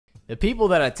The people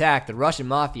that attacked the Russian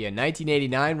mafia in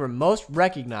 1989 were most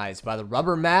recognized by the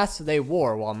rubber masks they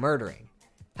wore while murdering.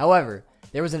 However,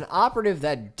 there was an operative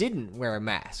that didn't wear a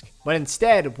mask, but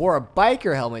instead wore a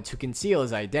biker helmet to conceal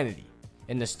his identity.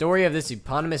 And the story of this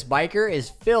eponymous biker is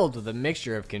filled with a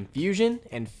mixture of confusion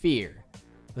and fear.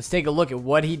 Let's take a look at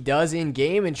what he does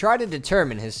in-game and try to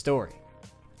determine his story.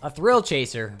 A thrill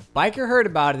chaser, Biker heard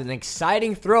about an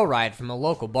exciting thrill ride from a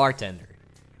local bartender.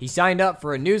 He signed up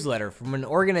for a newsletter from an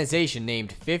organization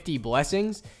named 50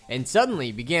 Blessings and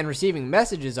suddenly began receiving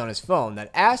messages on his phone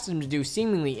that asked him to do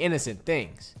seemingly innocent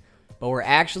things, but were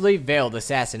actually veiled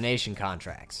assassination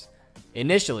contracts.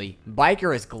 Initially,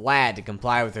 Biker is glad to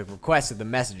comply with the request of the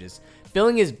messages,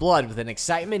 filling his blood with an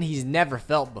excitement he's never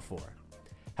felt before.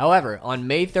 However, on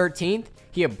May 13th,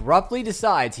 he abruptly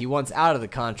decides he wants out of the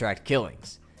contract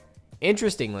killings.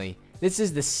 Interestingly, this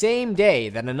is the same day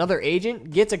that another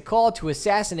agent gets a call to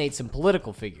assassinate some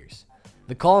political figures.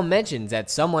 The call mentions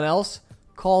that someone else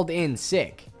called in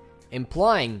sick,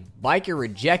 implying Biker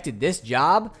rejected this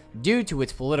job due to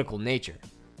its political nature.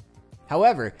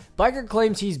 However, Biker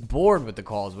claims he's bored with the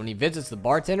calls when he visits the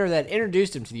bartender that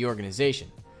introduced him to the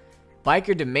organization.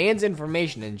 Biker demands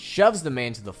information and shoves the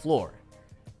man to the floor.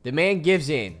 The man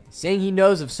gives in, saying he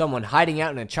knows of someone hiding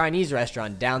out in a Chinese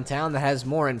restaurant downtown that has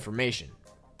more information.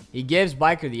 He gives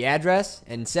Biker the address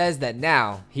and says that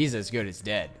now he's as good as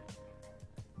dead.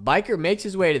 Biker makes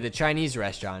his way to the Chinese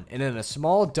restaurant, and in a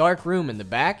small dark room in the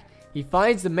back, he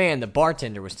finds the man the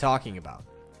bartender was talking about.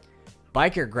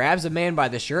 Biker grabs the man by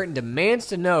the shirt and demands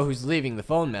to know who's leaving the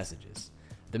phone messages.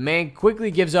 The man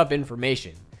quickly gives up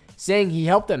information, saying he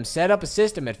helped them set up a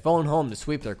system at Phone Home to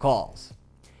sweep their calls.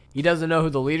 He doesn't know who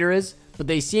the leader is, but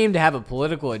they seem to have a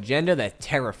political agenda that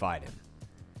terrified him.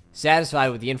 Satisfied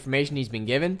with the information he's been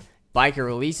given, Biker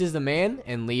releases the man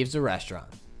and leaves the restaurant.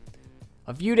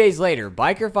 A few days later,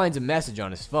 Biker finds a message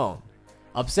on his phone.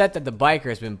 Upset that the biker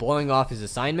has been blowing off his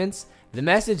assignments, the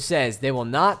message says they will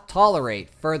not tolerate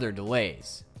further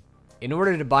delays. In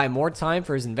order to buy more time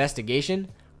for his investigation,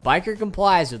 Biker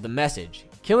complies with the message,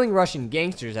 killing Russian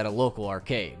gangsters at a local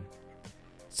arcade.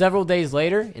 Several days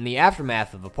later, in the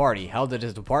aftermath of a party held at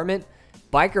his apartment,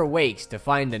 Biker wakes to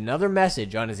find another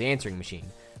message on his answering machine,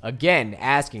 again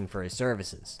asking for his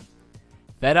services.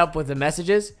 Fed up with the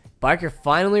messages, Biker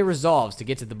finally resolves to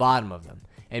get to the bottom of them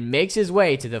and makes his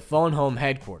way to the Phone Home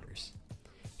headquarters.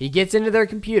 He gets into their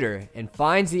computer and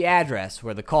finds the address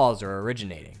where the calls are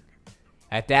originating.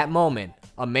 At that moment,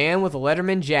 a man with a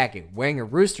Letterman jacket wearing a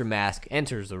rooster mask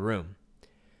enters the room.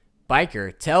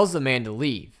 Biker tells the man to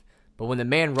leave, but when the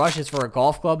man rushes for a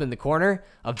golf club in the corner,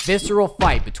 a visceral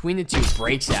fight between the two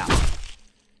breaks out.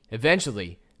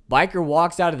 Eventually, Biker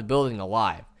walks out of the building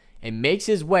alive and makes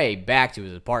his way back to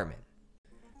his apartment.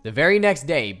 The very next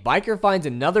day, Biker finds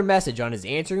another message on his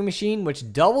answering machine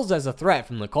which doubles as a threat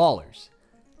from the callers.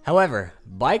 However,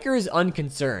 Biker is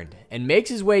unconcerned and makes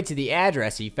his way to the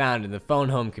address he found in the Phone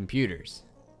Home computers.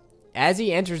 As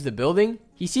he enters the building,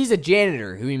 he sees a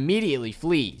janitor who immediately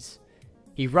flees.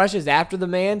 He rushes after the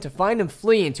man to find him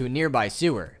flee into a nearby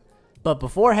sewer. But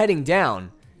before heading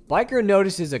down, Biker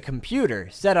notices a computer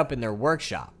set up in their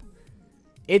workshop.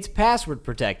 It's password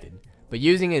protected, but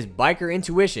using his biker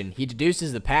intuition, he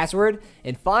deduces the password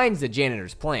and finds the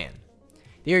janitor's plan.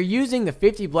 They are using the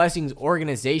 50 Blessings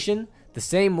organization, the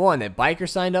same one that Biker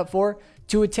signed up for,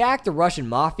 to attack the Russian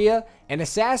mafia and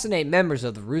assassinate members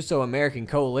of the Russo-American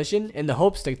coalition in the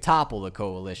hopes to topple the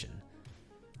coalition.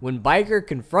 When Biker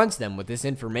confronts them with this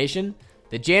information,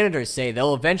 the janitors say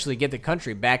they'll eventually get the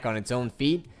country back on its own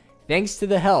feet thanks to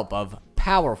the help of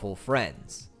powerful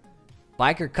friends.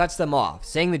 Biker cuts them off,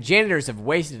 saying the janitors have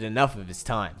wasted enough of his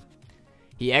time.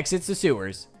 He exits the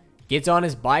sewers, gets on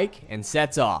his bike, and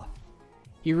sets off.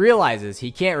 He realizes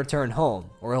he can't return home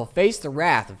or he'll face the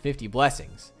wrath of 50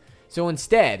 Blessings, so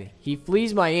instead, he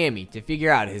flees Miami to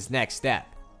figure out his next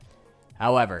step.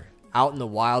 However, out in the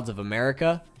wilds of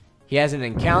America, he has an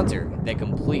encounter that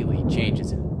completely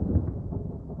changes him.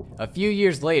 A few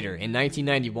years later, in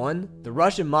 1991, the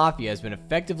Russian mafia has been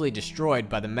effectively destroyed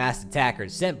by the masked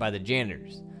attackers sent by the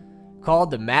janitors.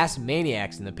 Called the masked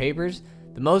maniacs in the papers,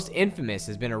 the most infamous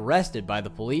has been arrested by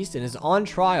the police and is on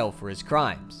trial for his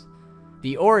crimes.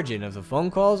 The origin of the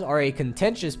phone calls are a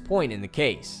contentious point in the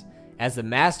case, as the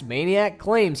masked maniac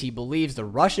claims he believes the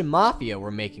Russian mafia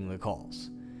were making the calls,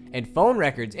 and phone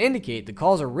records indicate the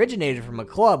calls originated from a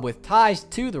club with ties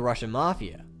to the Russian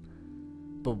mafia.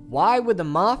 But why would the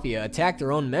mafia attack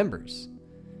their own members?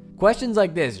 Questions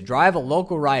like this drive a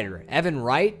local writer, Evan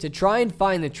Wright, to try and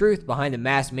find the truth behind the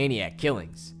masked maniac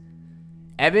killings.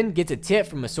 Evan gets a tip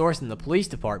from a source in the police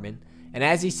department, and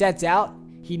as he sets out,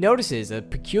 he notices a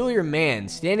peculiar man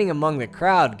standing among the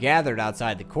crowd gathered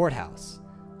outside the courthouse.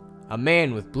 A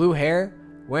man with blue hair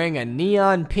wearing a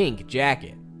neon pink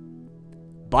jacket.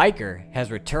 Biker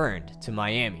has returned to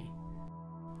Miami.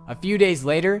 A few days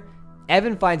later,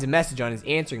 Evan finds a message on his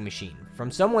answering machine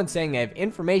from someone saying they have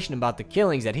information about the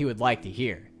killings that he would like to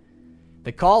hear.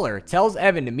 The caller tells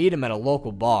Evan to meet him at a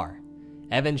local bar.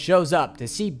 Evan shows up to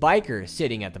see Biker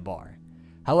sitting at the bar.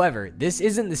 However, this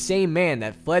isn't the same man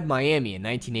that fled Miami in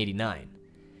 1989.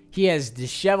 He has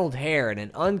disheveled hair and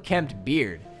an unkempt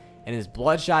beard, and his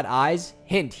bloodshot eyes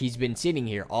hint he's been sitting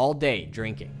here all day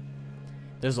drinking.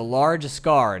 There's a large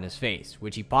scar on his face,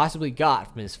 which he possibly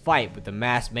got from his fight with the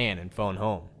masked man and phone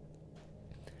home.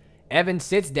 Evan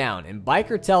sits down and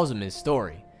Biker tells him his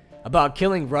story about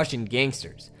killing Russian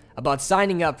gangsters, about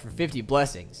signing up for 50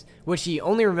 blessings, which he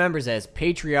only remembers as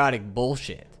patriotic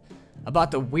bullshit, about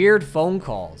the weird phone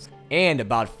calls, and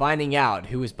about finding out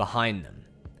who was behind them.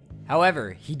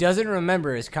 However, he doesn't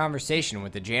remember his conversation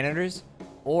with the janitors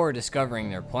or discovering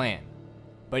their plan,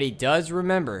 but he does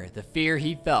remember the fear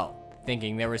he felt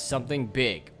thinking there was something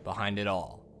big behind it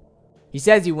all. He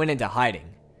says he went into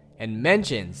hiding and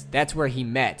mentions that's where he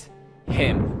met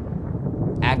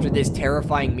him. After this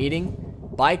terrifying meeting,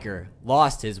 Biker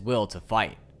lost his will to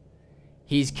fight.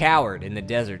 He's cowered in the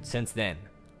desert since then,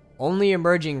 only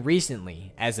emerging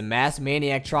recently as the mass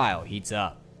maniac trial heats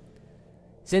up.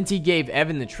 Since he gave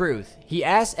Evan the truth, he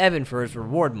asks Evan for his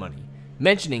reward money,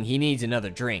 mentioning he needs another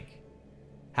drink.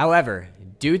 However,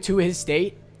 due to his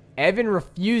state, Evan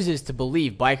refuses to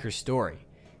believe Biker's story,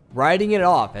 writing it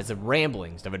off as the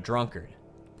ramblings of a drunkard.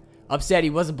 Upset he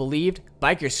wasn't believed,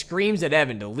 Biker screams at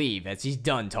Evan to leave as he's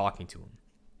done talking to him.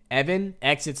 Evan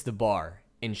exits the bar,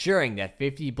 ensuring that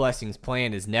 50 Blessings'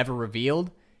 plan is never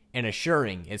revealed and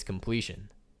assuring its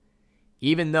completion.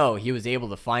 Even though he was able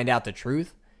to find out the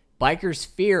truth, Biker's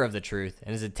fear of the truth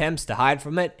and his attempts to hide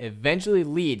from it eventually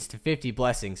leads to 50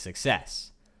 Blessings'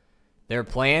 success. Their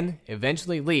plan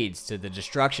eventually leads to the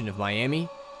destruction of Miami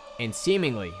and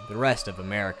seemingly the rest of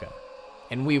America.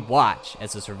 And we watch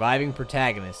as the surviving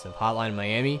protagonists of Hotline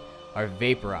Miami are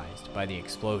vaporized by the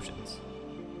explosions.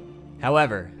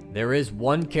 However, there is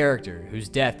one character whose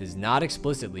death is not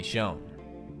explicitly shown.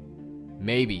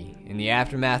 Maybe, in the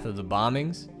aftermath of the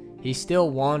bombings, he still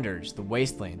wanders the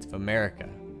wastelands of America,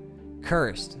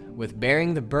 cursed with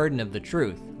bearing the burden of the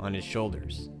truth on his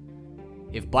shoulders.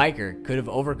 If Biker could have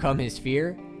overcome his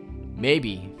fear,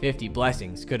 maybe 50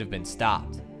 Blessings could have been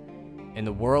stopped, and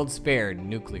the world spared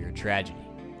nuclear tragedy.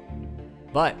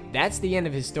 But that's the end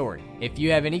of his story. If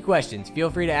you have any questions, feel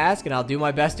free to ask and I'll do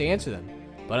my best to answer them.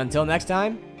 But until next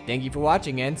time, thank you for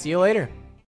watching and see you later.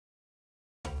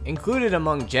 Included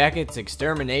among Jacket's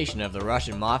extermination of the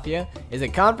Russian mafia is a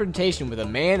confrontation with a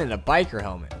man in a biker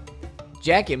helmet.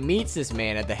 Jacket meets this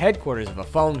man at the headquarters of a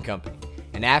phone company,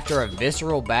 and after a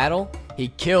visceral battle, he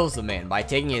kills the man by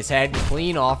taking his head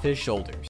clean off his shoulders.